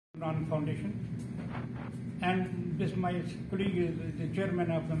Nanak Foundation, and this my colleague is the chairman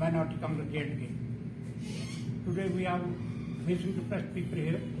of the Minority Congress J&K. Today we are facing the press people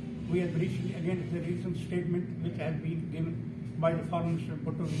here. We have recently against the recent statement which has been given by the Foreign Minister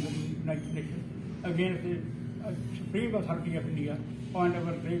Bhutto in the United Nations against the Supreme Authority of India and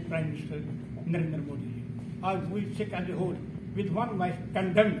our great Prime Minister Narendra Modi. We Sikh as a whole, with one voice,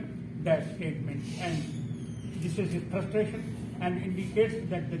 condemn that statement, and this is his frustration and indicates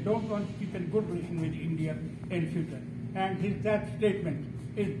that they don't want to keep a good relation with India in future. And that statement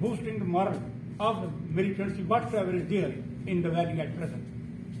is boosting the morale of the militancy whatsoever is there in the valley at present.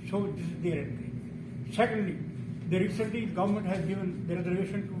 So this is their entry. Secondly, the recently government has given the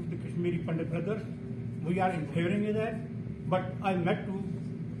reservation to the Kashmiri Pandit brothers. We are in favoring of that, but I met to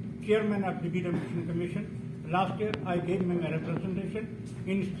chairman of the Demarcation Commission. Last year I gave him a representation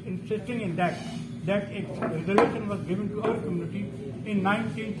insisting in that a reservation was given to our community in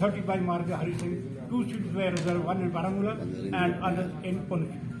 1930 by Marga Hari Singh. 2 seats were reserved, one in Baramulla and others in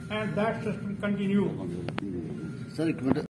Punch. And that system continues.